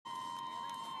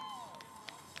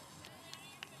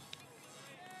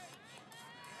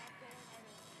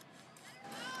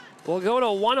We'll go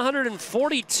to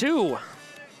 142.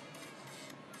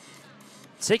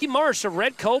 Maddie Marsh, a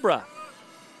red Cobra.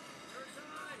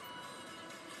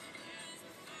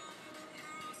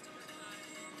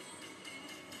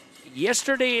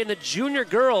 Yesterday in the junior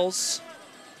girls,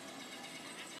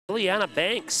 Lilliana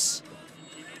Banks.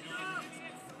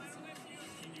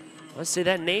 Let's say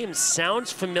that name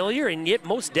sounds familiar, and yet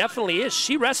most definitely is.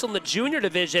 She wrestled in the junior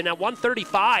division at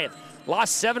 135,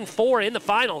 lost 7-4 in the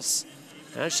finals.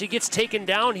 She gets taken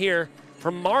down here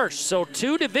from Marsh. So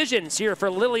 2 divisions here for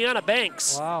Lilliana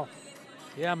Banks. Wow.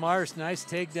 Yeah, Marsh, nice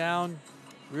takedown.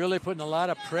 Really putting a lot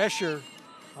of pressure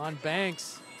on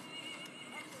Banks.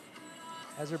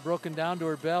 Has her broken down to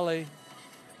her belly.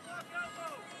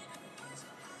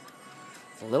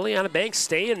 Lilliana Banks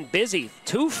staying busy.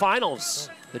 2 finals,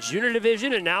 the junior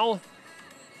division and now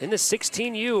in the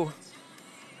 16U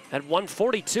at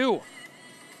 142.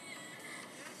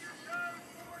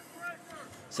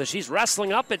 So she's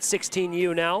wrestling up at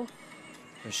 16U now.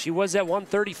 She was at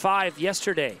 135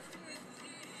 yesterday.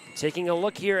 Taking a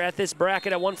look here at this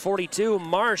bracket at 142,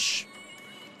 Marsh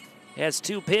has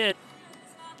 2 pins.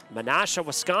 Menasha,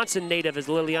 Wisconsin native is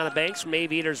Lilliana Banks from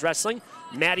Aviators Wrestling.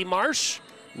 Maddie Marsh,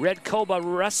 Red Cobra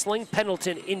Wrestling,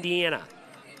 Pendleton, Indiana.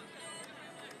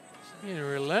 Being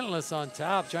relentless on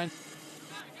top,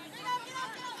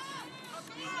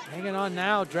 hanging on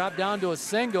now, drop down to a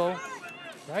single.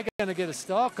 Probably gonna get a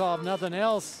stall call, if nothing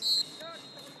else.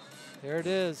 There it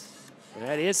is.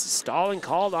 That is stalling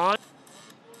called on.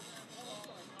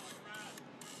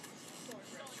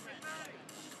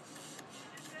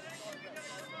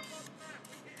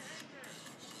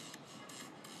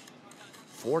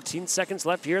 $14 seconds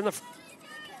left here in the.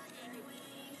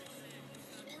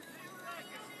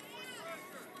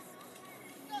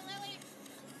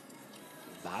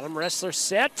 Bottom wrestler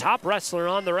set, top wrestler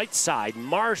on the right side.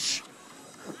 Marsh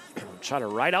try to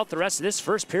ride out the rest of this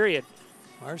first period.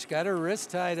 Marsh got her wrist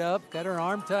tied up, got her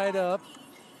arm tied up.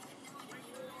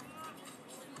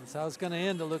 That's how it's gonna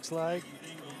end, it looks like.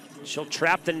 She'll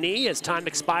trap the knee as time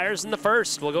expires in the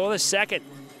first. We'll go with the second.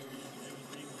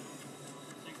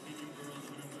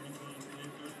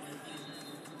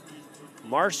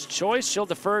 Marsh's choice, she'll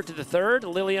defer to the third.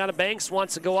 Lilliana Banks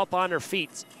wants to go up on her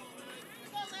feet.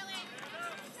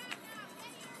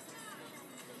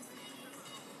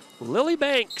 Lily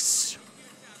Banks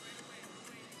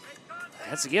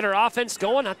has to get her offense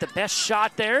going. Not the best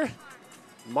shot there.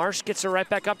 Marsh gets her right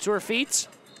back up to her feet.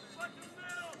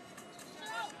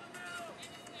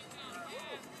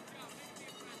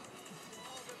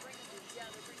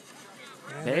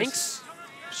 Banks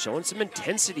showing some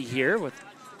intensity here with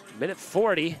minute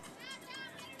 40.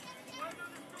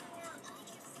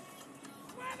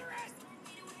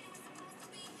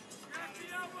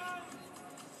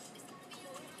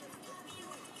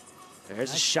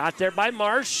 There's a shot there by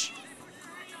Marsh.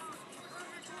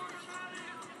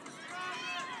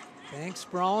 Banks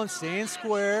sprawling, staying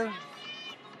square.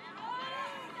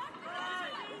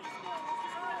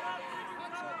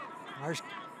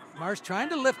 Marsh trying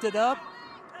to lift it up.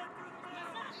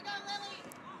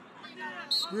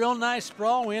 Real nice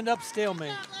sprawl. We end up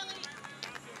stalemate.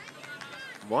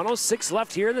 1:06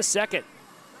 left here in the second.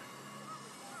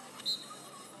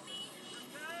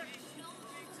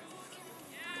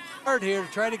 Hard here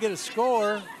to try to get a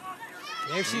score.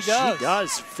 There she does. She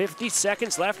does. 50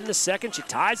 seconds left in the second. She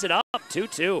ties it up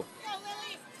 2-2.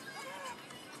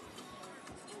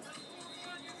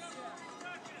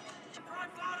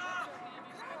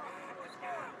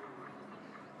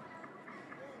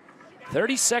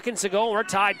 .30 seconds ago, we're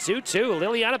tied 2-2.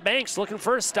 Lilliana Banks looking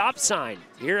for a stop sign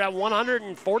here at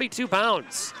 142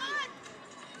 pounds.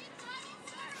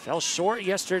 Fell short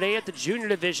yesterday at the junior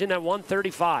division at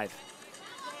 135.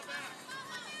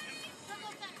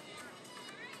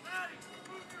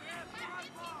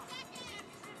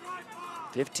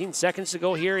 .15 seconds to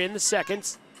go here in the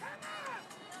second.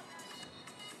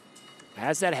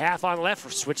 Has that half on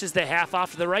left, switches the half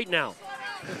off to the right now.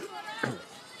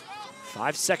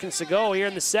 5 seconds to go here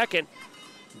in the second.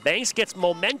 Banks gets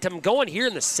momentum going here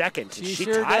in the second. She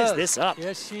sure ties does. this up.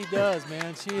 Yes, she does,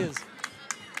 man. She has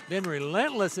been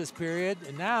relentless this period,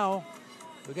 and now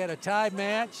we got a tie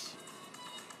match.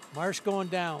 Marsh going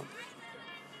down.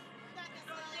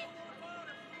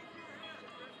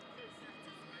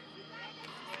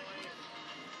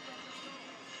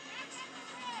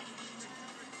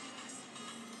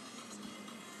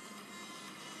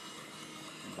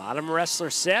 Bottom wrestler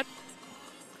set.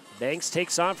 Banks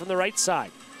takes on from the right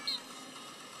side.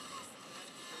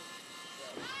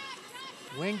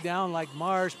 Wing down like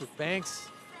Marsh, but Banks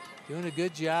doing a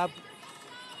good job.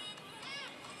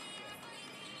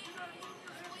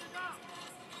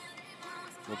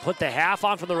 We'll put the half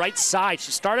on from the right side.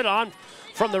 She started on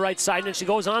from the right side, and then she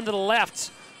goes on to the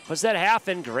left. Puts that half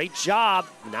in. Great job.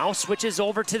 Now switches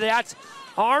over to that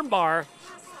arm bar.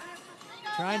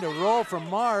 Trying to roll from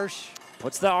Marsh.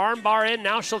 Puts the arm bar in.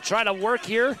 Now she'll try to work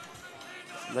here.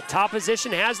 In the top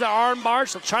position, has the arm bar.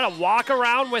 She'll try to walk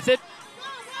around with it.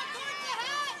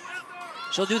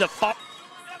 She'll do the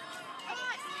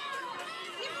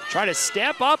try to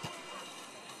step up.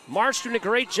 Marsh doing a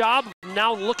great job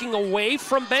now looking away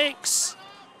from Banks.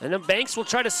 And then Banks will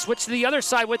try to switch to the other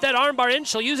side with that arm bar in.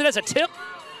 She'll use it as a tip.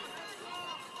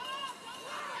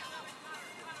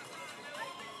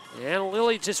 And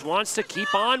Lily just wants to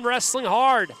keep on wrestling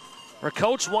hard. Her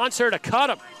coach wants her to cut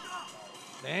him.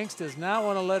 Banks does not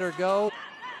want to let her go.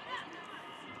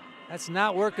 That's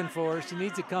not working for her. She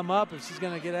needs to come up if she's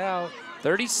going to get out.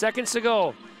 30 seconds to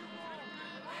go.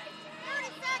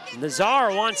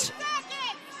 Nazar wants,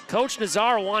 Coach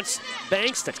Nazar wants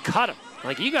Banks to cut him.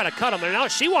 Like, you got to cut him. And now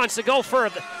she wants to go for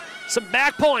some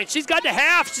back points. She's got the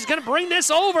half. She's going to bring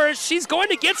this over. She's going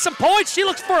to get some points. She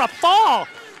looks for a fall.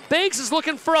 Banks is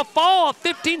looking for a fall.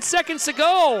 15 seconds to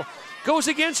go. Goes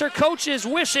against her coach's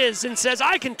wishes and says,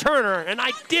 I can turn her. And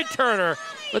I did turn her.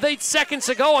 With 8 seconds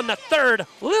to go on the third,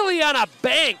 Lilliana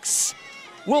Banks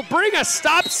will bring a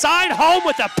stop sign home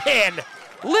with a pin.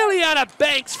 Lilliana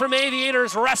Banks from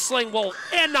Aviators Wrestling will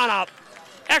end on a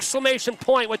exclamation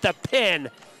point with the pin.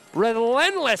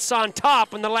 Relentless on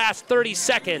top in the last 30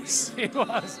 seconds. She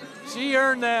was. She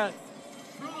earned that.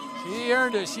 She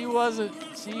earned it. She was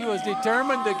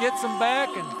determined to get some back,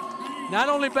 and not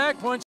only back points.